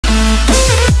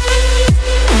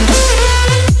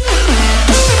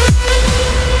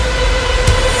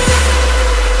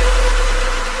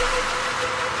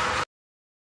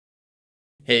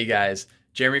Hey guys,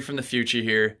 Jeremy from the future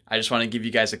here. I just want to give you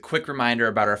guys a quick reminder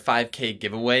about our 5K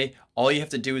giveaway. All you have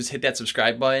to do is hit that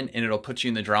subscribe button and it'll put you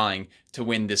in the drawing to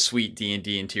win this sweet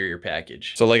D&D interior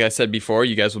package. So like I said before,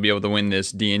 you guys will be able to win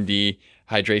this D&D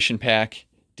hydration pack,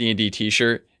 D&D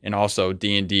t-shirt, and also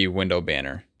D&D window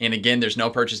banner. And again, there's no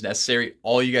purchase necessary.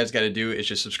 All you guys got to do is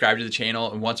just subscribe to the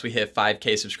channel, and once we hit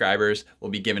 5K subscribers,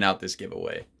 we'll be giving out this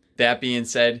giveaway. That being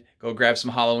said, go grab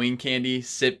some Halloween candy,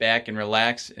 sit back and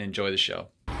relax, and enjoy the show.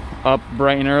 Up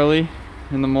bright and early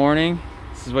in the morning.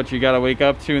 This is what you gotta wake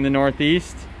up to in the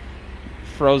Northeast.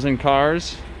 Frozen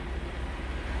cars,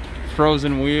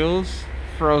 frozen wheels,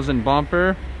 frozen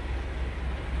bumper.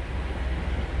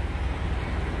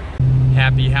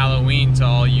 Happy Halloween to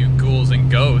all you ghouls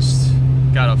and ghosts.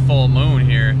 Got a full moon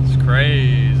here, it's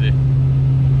crazy.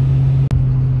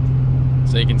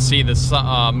 So you can see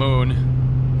the moon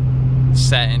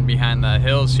setting behind the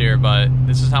hills here, but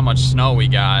this is how much snow we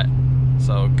got.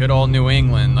 So good old New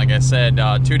England. Like I said,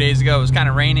 2 days ago it was kind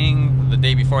of raining. The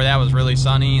day before that was really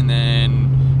sunny, and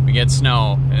then we get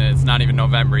snow, and it's not even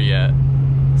November yet.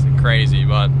 It's crazy,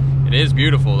 but it is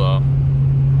beautiful though.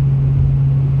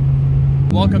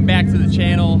 Welcome back to the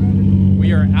channel.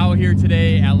 We are out here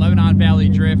today at Lebanon Valley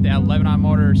Drift at Lebanon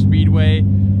Motor Speedway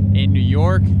in New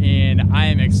York, and I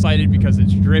am excited because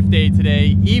it's drift day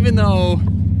today, even though,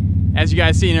 as you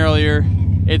guys seen earlier,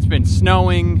 it's been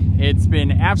snowing. It's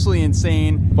been absolutely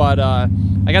insane, but I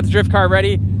got the drift car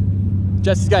ready.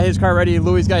 Jesse's got his car ready.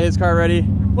 Louis got his car ready.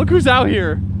 Look who's out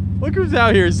here. Look who's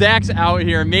out here. Zach's out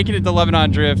here making it to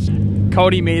Lebanon Drift.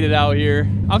 Cody made it out here.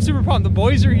 I'm super pumped. The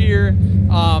boys are here.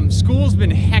 School's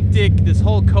been hectic, this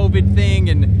whole COVID thing,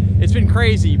 and it's been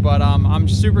crazy, but I'm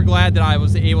super glad that I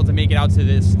was able to make it out to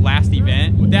this last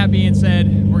event. With that being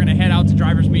said, we're gonna head out to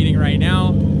driver's meeting right now,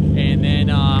 and then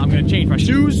I'm gonna change my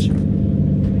shoes,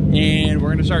 and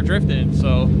we're gonna start drifting.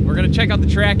 So we're gonna check out the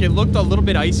track. It looked a little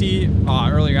bit icy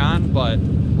earlier on, but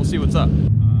we'll see what's up.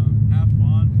 Have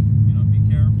fun, you know, be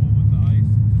careful with the ice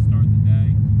to start the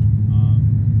day.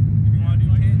 If you want to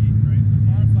do right? The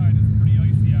far side is pretty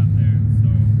icy out there,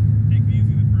 so take it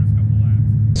easy the first couple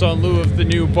laps. So in lieu of the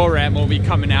new Borat movie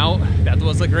coming out, that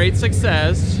was a great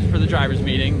success for the driver's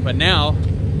meeting, but now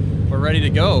we're ready to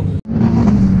go.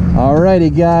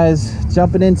 Alrighty guys,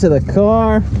 jumping into the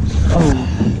car. Oh.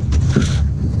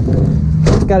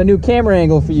 Got a new camera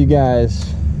angle for you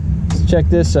guys. Let's check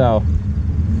this out.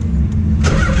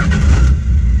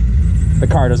 The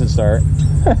car doesn't start.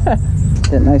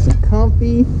 Get nice and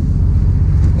comfy,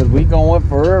 because we going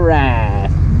for a ride.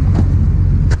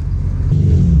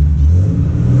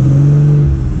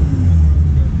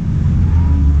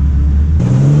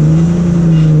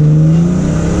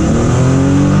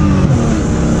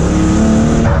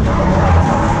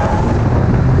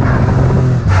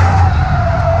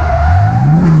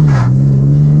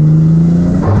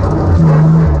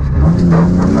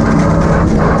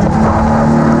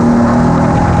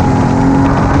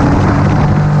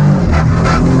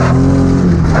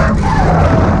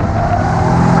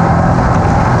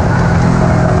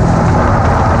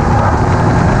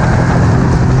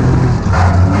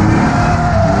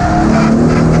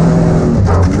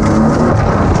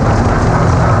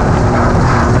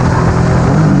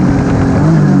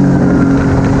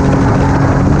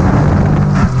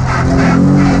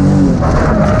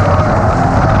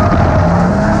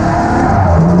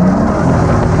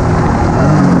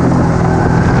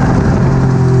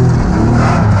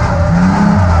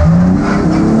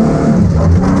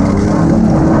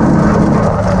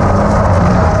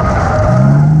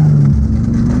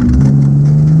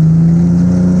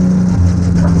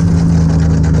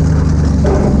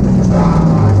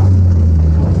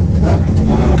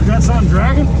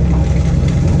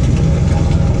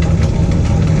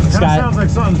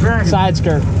 Side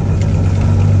skirt.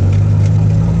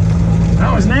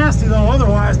 That was nasty though,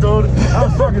 otherwise, dude. That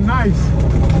was fucking nice.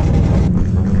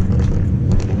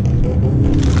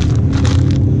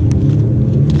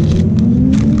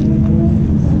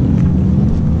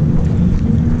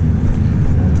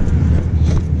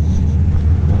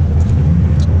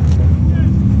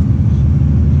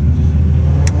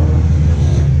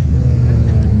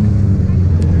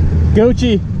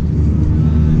 Gucci.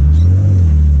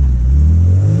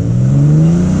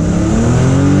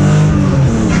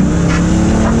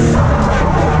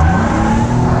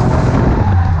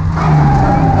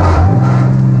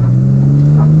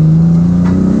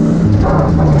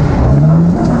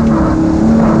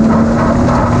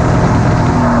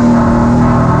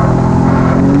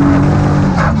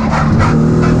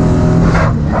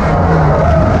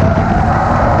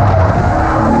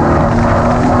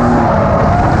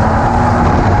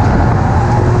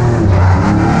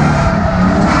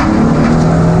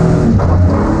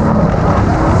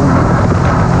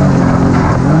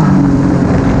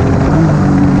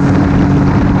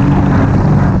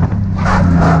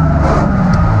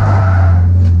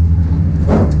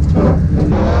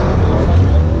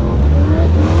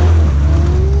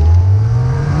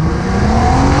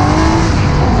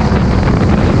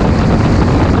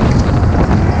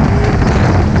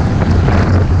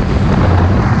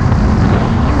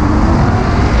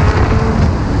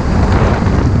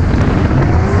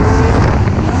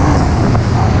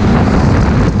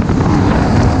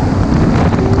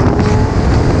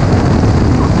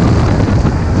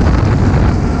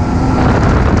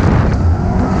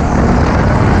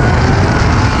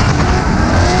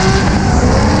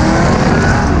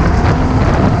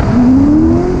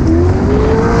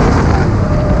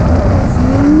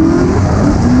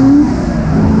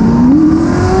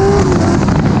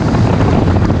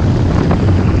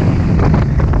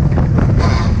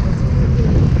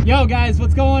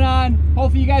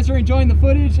 enjoying the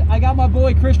footage. I got my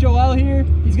boy Chris Joel here.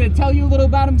 He's gonna tell you a little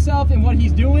about himself and what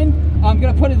he's doing. I'm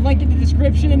gonna put his link in the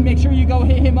description. Make sure you go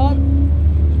hit him up.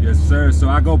 Yes, sir. So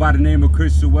I go by the name of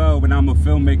Chris Joel, and I'm a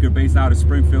filmmaker based out of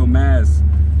Springfield, Mass.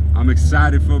 I'm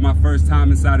excited for my first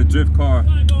time inside a drift car.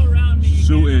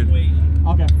 Shooting.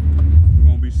 Okay. We're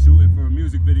gonna be shooting for a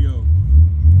music video.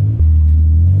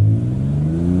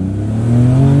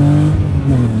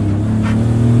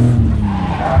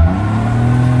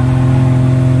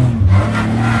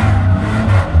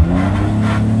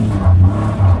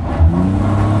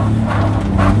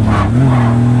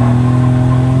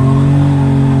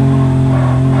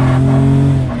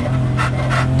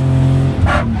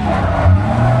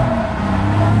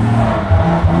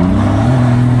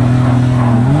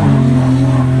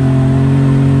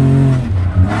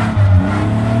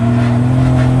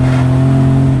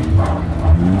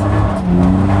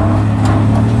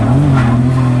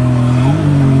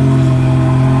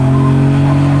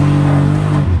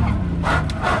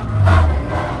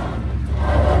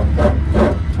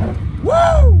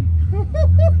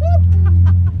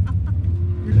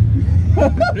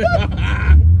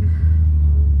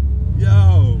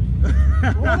 Yo.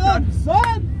 What up,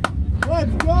 son?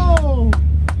 Let's go.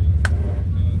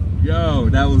 Yo,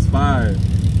 that was fire.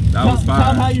 That was fire.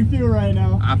 Tell him how you feel right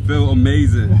now. I feel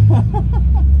amazing.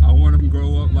 I want to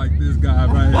grow up like this guy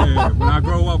right here. When I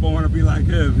grow up, I want to be like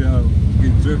him, yo.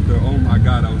 Get drifter. Oh my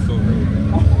God, that was so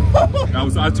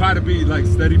dope. I tried to be like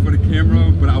steady for the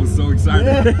camera, but I was so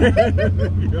excited.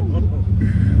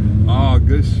 Oh,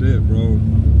 good shit, bro.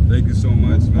 Thank you so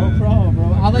much, man. No problem,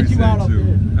 bro. I'll let you out up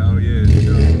there. Hell yeah,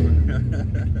 yo.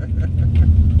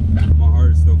 My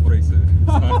heart is still racing.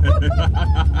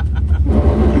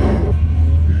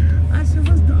 That shit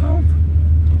was dope.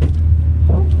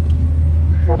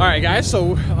 All right, guys.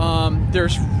 So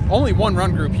there's only one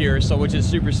run group here, so which is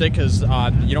super sick because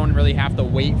you don't really have to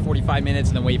wait 45 minutes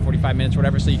and then wait 45 minutes,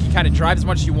 whatever. So you can kind of drive as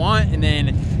much as you want, and then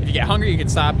if you get hungry, you can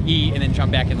stop, eat, and then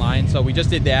jump back in line. So we just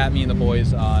did that. Me and the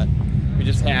boys. We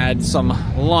just had some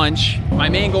lunch. My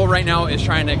main goal right now is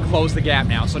trying to close the gap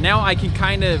now. So now I can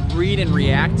kind of read and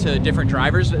react to different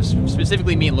drivers,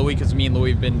 specifically me and Louie, because me and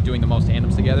Louie have been doing the most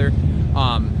tandems together.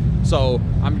 So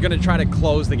I'm gonna try to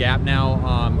close the gap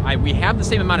now. We have the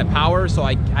same amount of power, so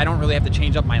I don't really have to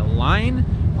change up my line.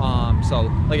 So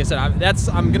like I said,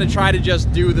 I'm gonna try to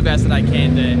just do the best that I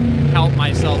can to help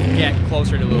myself get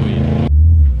closer to Louie.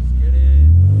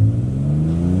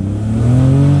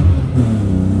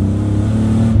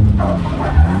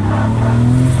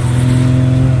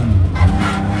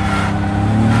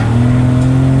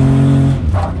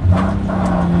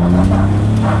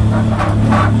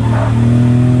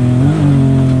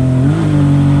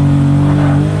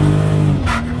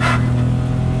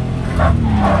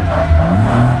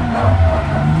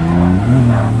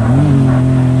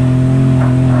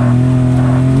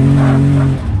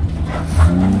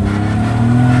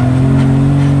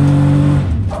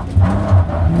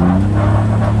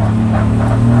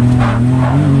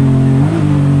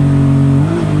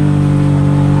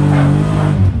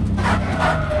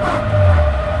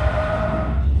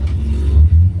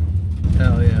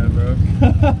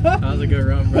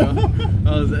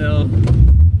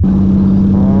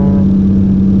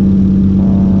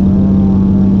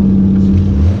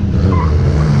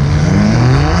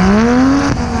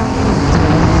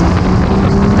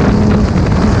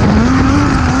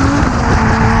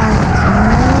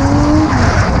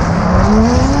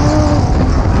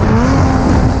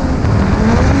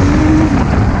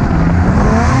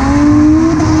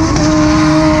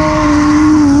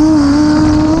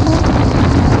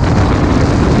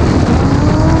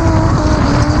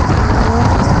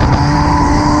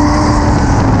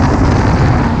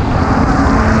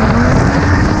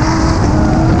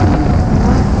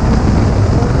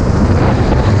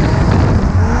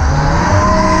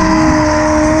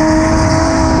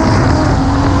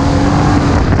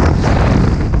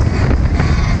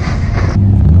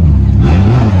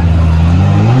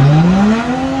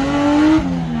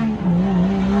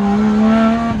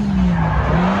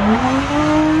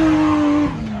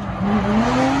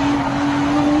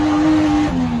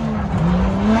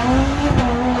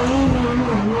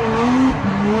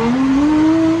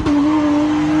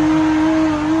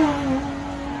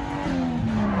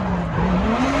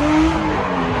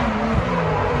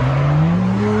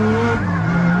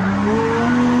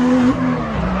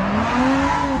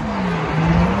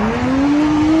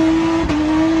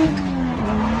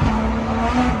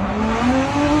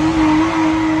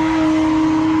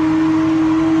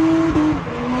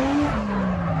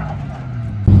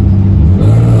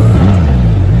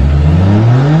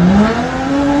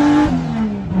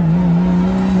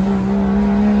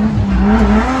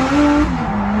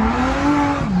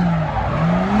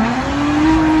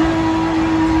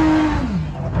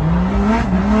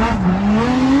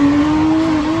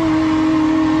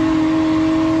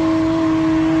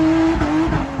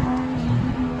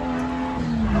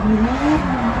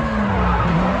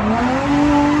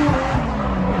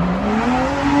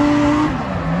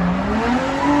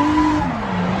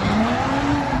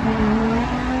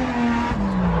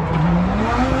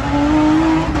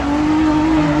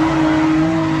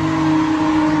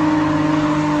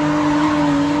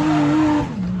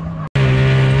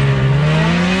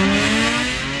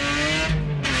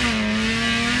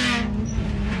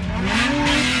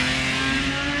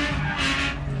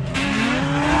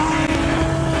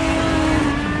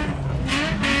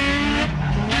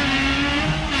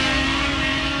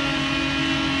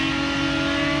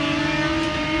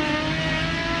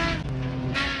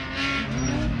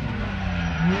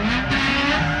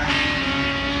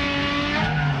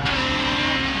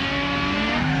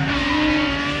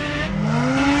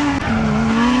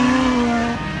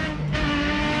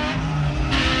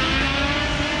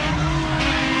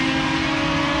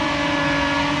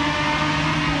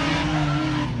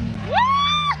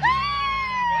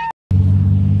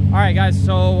 right, guys,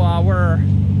 so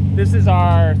this is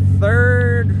our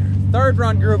third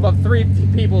run group of 3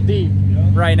 people deep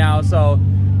right now, so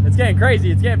it's getting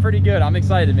crazy. It's getting pretty good. I'm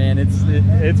excited, man.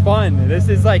 It's fun. This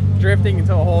is like drifting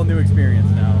into a whole new experience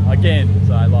now again,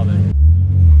 so I love it.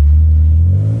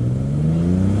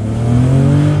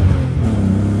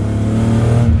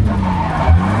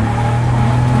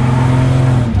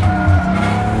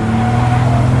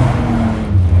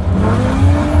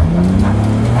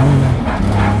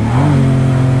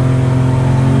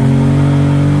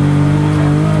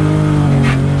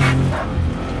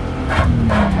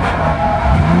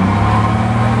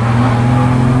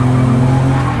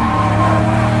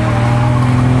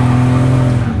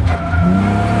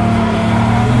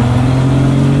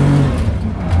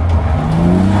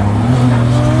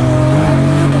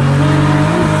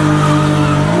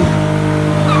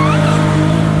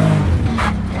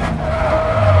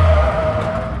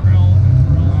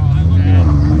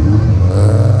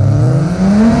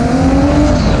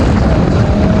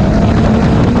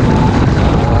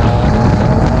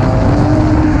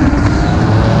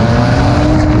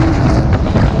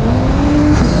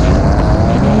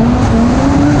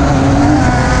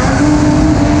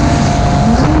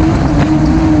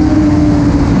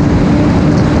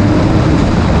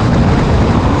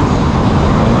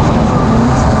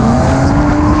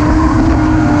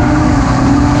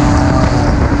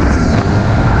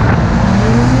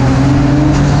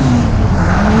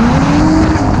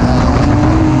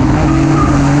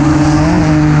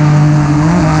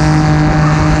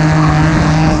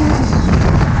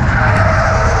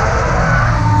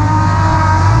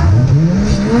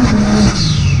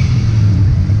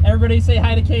 Say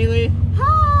hi to Kaylee.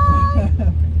 Hi!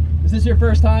 Is this your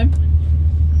first time?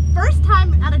 First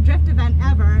time at a drift event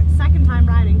ever, second time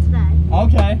riding today.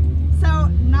 Okay. So,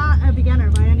 not a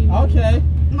beginner by any means. Okay.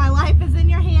 My life is in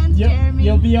your hands, Jeremy.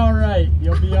 You'll be alright.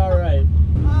 You'll be alright.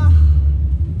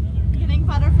 Getting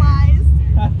butterflies.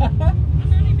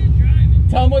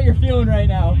 Tell them what you're feeling right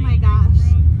now. Oh my gosh.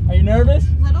 Are you nervous?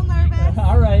 Little nervous.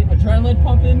 Alright. Adrenaline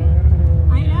pumping?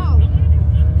 I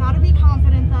know. Gotta be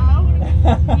confident though.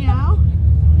 You know?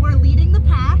 We're leading the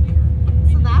pack,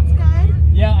 so that's good.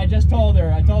 Yeah, I just told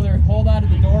her. I told her, hold on to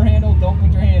the door handle, don't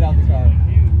put your hand out the car.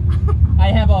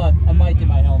 I have a mic in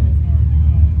my helmet.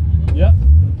 Yep.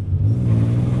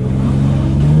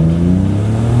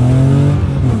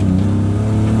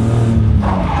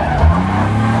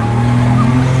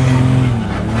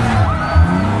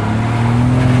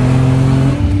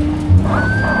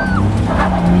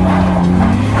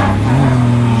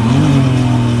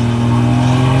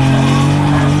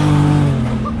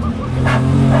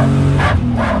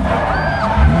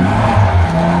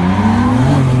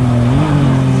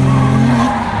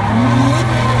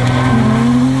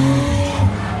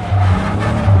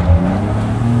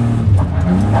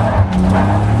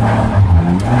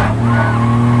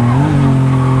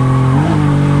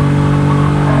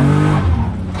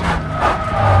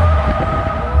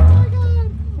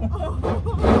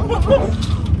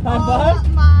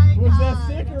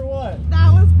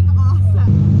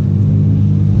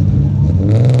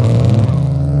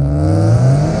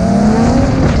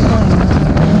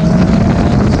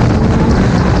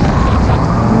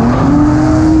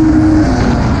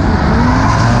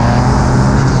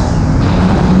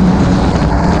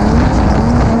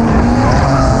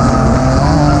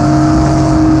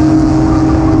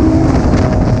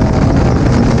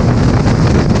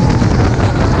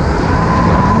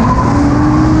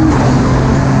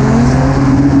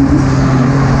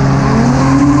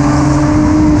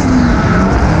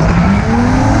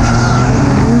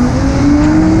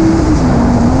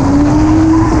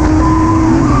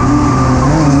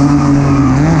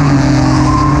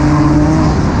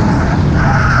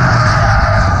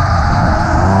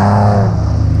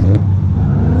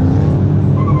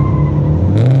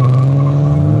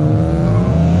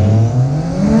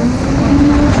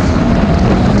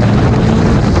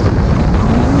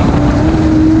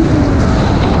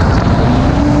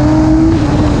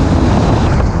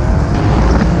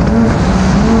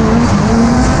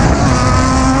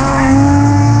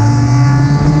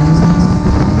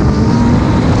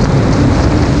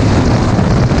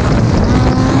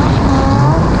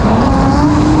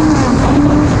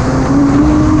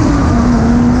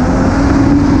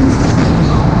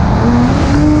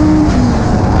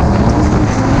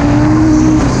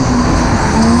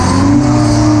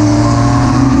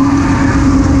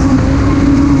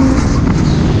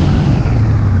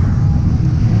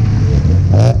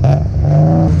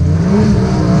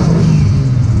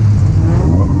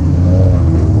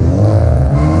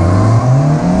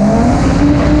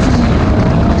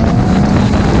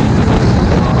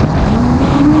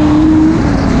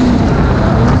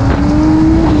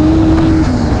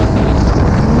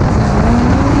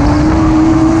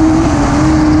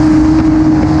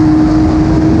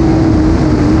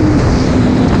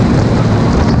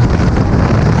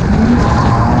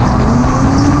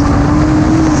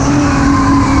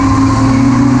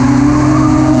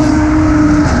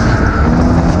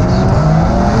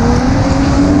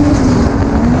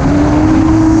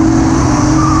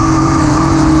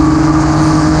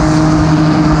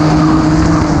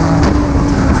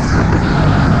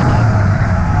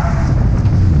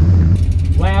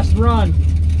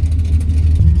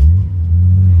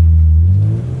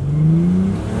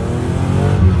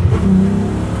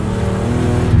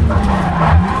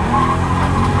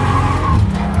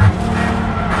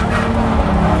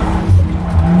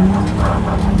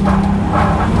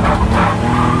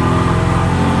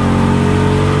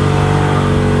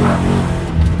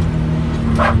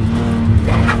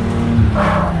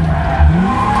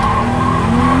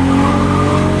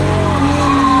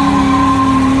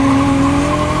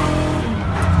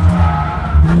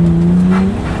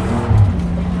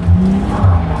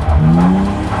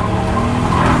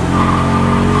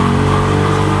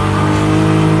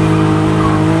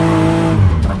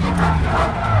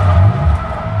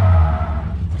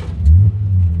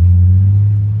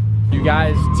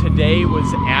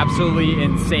 absolutely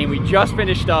insane. We just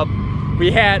finished up.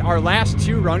 We had our last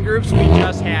 2 run groups. We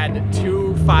just had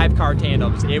 2 5-car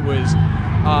tandems. It was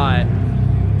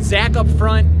Zach up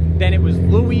front, then it was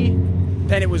Louie,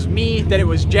 then it was me, then it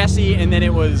was Jesse, and then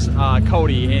it was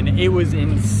Cody, and it was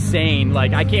insane.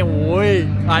 Like, I can't wait.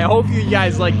 I hope you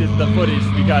guys like the footage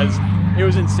because it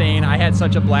was insane. I had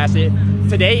such a blast.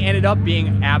 Today ended up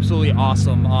being absolutely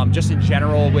awesome. Just in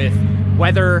general with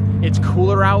weather, it's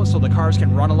cooler out, so the cars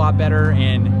can run a lot better,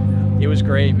 and it was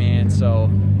great, man. So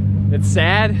it's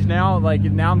sad now. Like,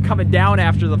 now I'm coming down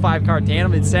after the 5-car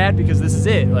tandem. It's sad because this is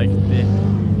it. Like, the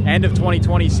end of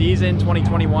 2020 season,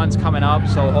 2021's coming up,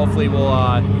 so hopefully we'll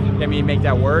get me to make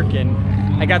that work. And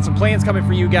I got some plans coming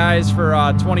for you guys for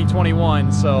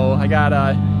 2021. So I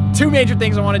got 2 major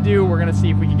things I want to do. We're gonna see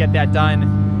if we can get that done,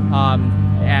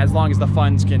 as long as the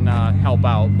funds can help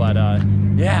out. But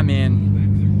yeah,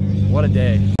 man, what a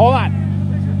day. Hold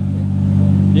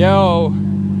on. Yo,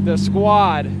 the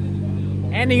squad.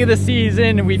 Ending of the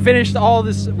season. We finished all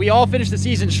this. We all finished the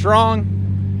season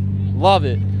strong. Love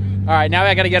it. All right, now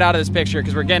I got to get out of this picture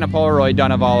because we're getting a Polaroid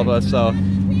done of all of us. So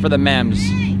for the memes,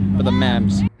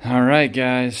 All right,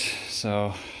 guys.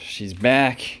 So she's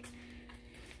back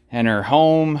in her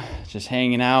home, just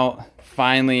hanging out.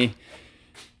 Finally,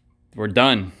 we're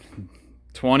done.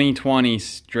 2020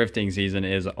 drifting season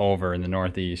is over in the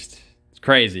Northeast. It's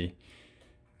crazy.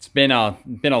 It's been a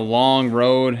long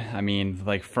road. I mean,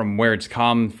 like, from where it's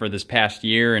come for this past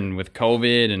year, and with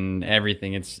COVID and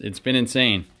everything, it's been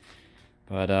insane.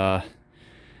 But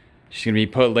she's gonna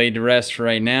be laid to rest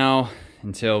right now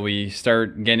until we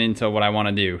start getting into what I want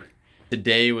to do.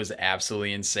 Today was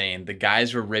absolutely insane. The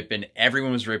guys were ripping.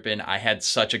 Everyone was ripping. I had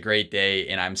such a great day,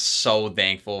 and I'm so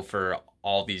thankful for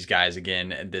all these guys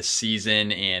again this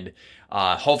season. And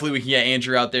hopefully we can get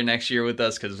Andrew out there next year with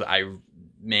us, because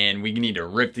man, we need to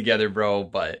rip together, bro.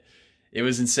 But it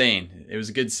was insane. It was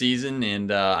a good season,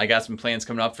 and I got some plans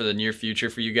coming up for the near future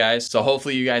for you guys. So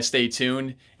hopefully you guys stay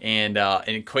tuned. And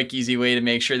a quick, easy way to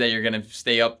make sure that you're going to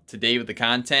stay up to date with the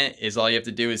content is all you have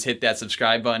to do is hit that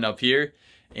subscribe button up here.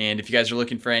 And if you guys are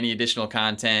looking for any additional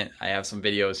content, I have some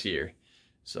videos here.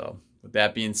 So with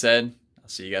that being said, I'll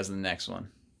see you guys in the next one.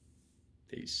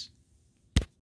 Peace.